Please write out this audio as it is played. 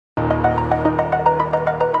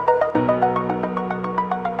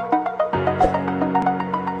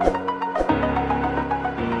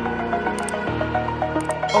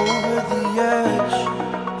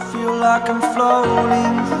like I'm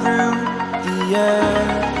floating through the air.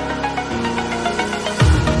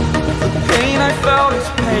 The pain I felt is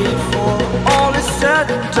paid for, all is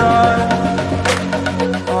said and done.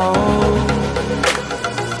 Oh,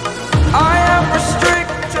 I am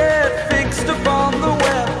restricted, fixed upon the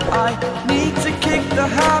web. I need to kick the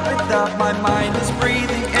habit that my mind is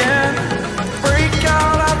breathing in. Break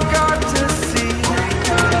out, I've got to see.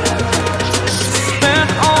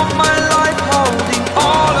 Spent all my life holding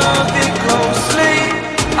all of it closely.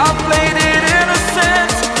 I played it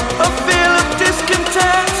innocent, a feel of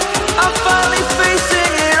discontent. I'm finally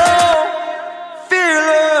facing it all,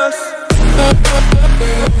 fearless.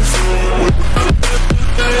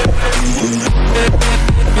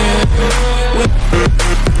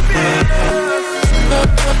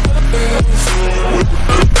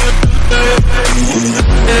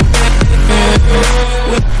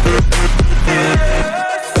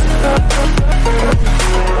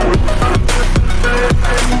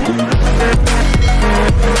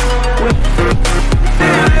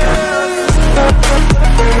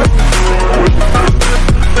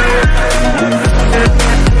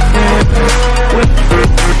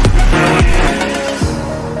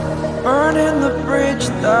 Burning the bridge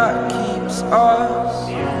that keeps us.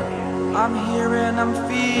 I'm here and I'm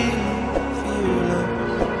feeling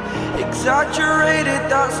exaggerated,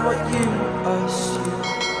 that's what you assume.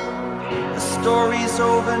 The story's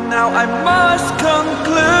over now, I must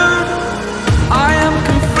conclude. I am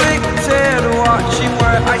conflicted, watching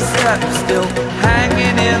where I step still,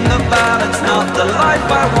 hanging in the balance. Not the life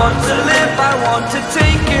I want to live, I want to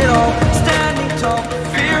take it all. Standing tall,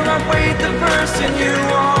 fear I weighed the person you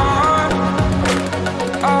are.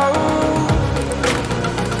 Oh,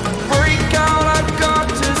 break out, I've got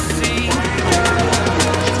to see.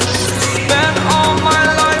 Spent all my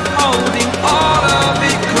life holding all of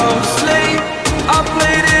it closely. I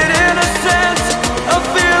played it innocent, a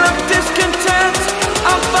feel of discontent.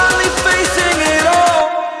 I'm finally facing it all,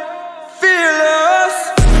 fearless.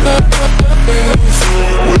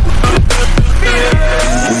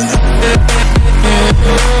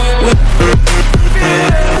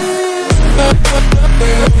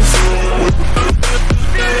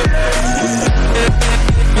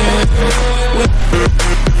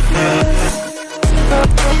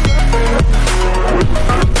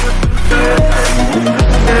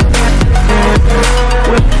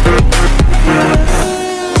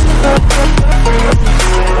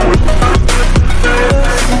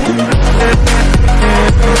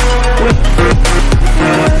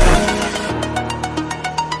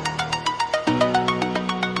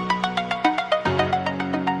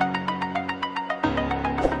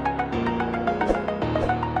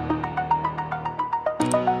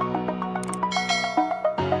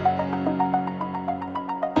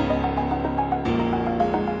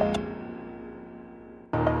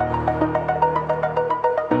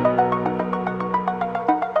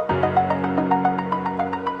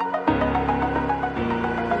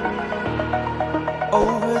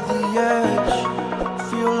 Over the edge,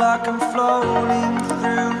 feel like I'm floating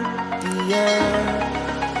through the air.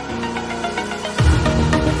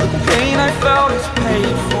 The pain I felt is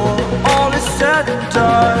paid for, all is said and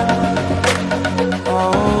done.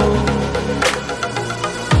 Oh,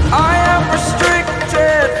 I am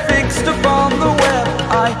restricted, fixed upon the web.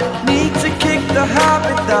 I need to kick the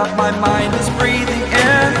habit that my mind is breathing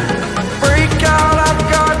in. Break out, I've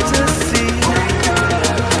got to see.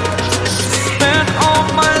 Spent all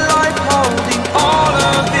my life holding all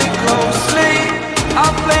of it closely. I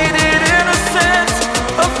played it innocent,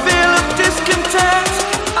 a feel of discontent.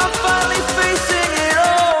 I'm finally facing it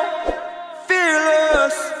all,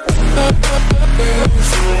 fearless.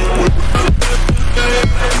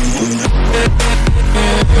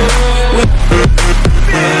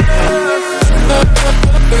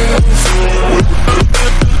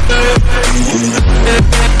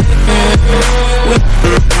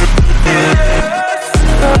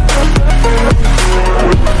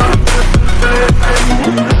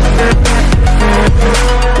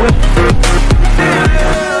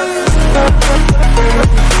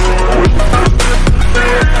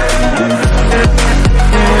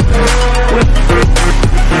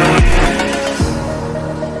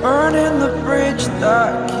 Burning the bridge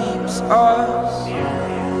that keeps us.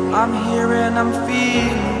 I'm here and I'm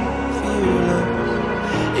feeling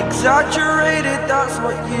exaggerated, that's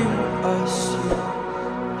what you assume.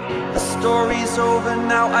 The story's over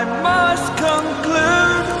now, I must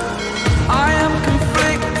conclude. I am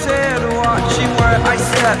conflicted, watching where I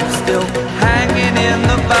step still, hanging in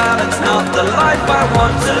the balance. Not the life I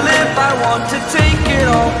want to live, I want to take it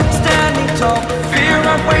all. Standing tall, fear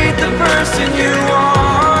I weighed the person you are.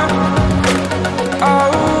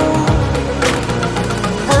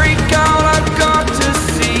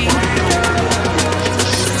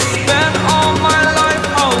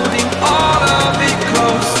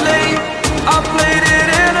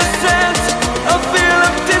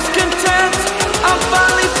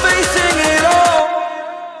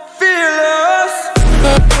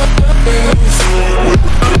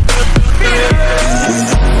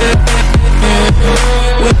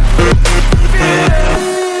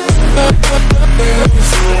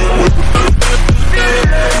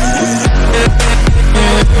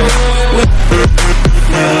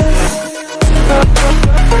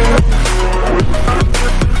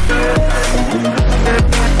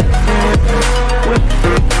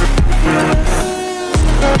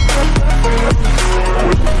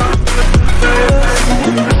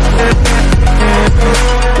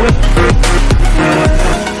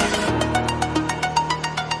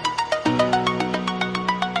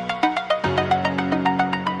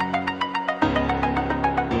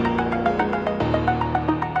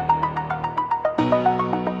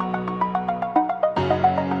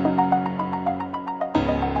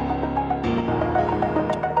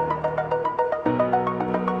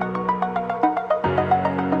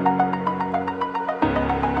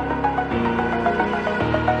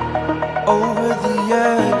 Over the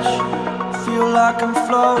edge, feel like I'm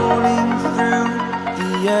floating through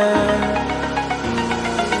the air.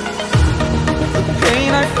 The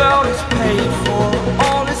pain I felt is paid for,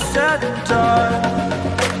 all is said and done.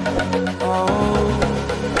 Oh,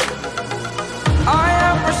 I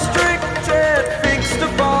am restricted, fixed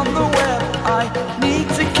upon the web. I need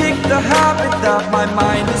to kick the habit that my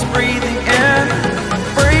mind is breathing in.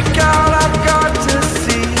 Break out, I've got to see.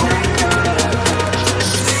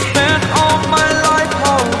 My life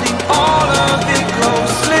holding all of it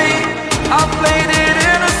closely. I played it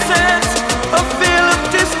innocent, a feel of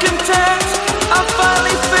discontent. I'm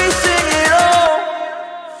finally facing it all,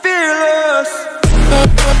 fearless.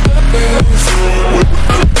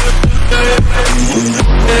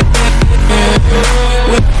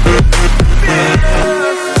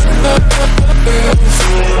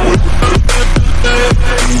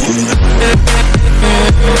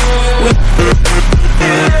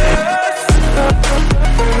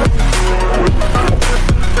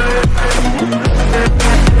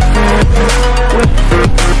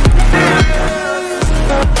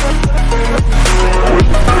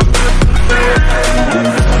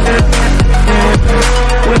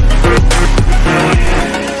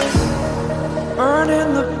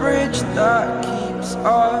 Burning the bridge that keeps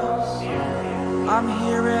us. I'm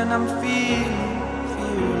here and I'm feeling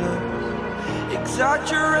fearless.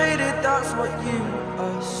 Exaggerated, that's what you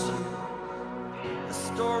assume. The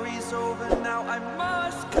story's over now, I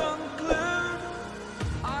must conclude.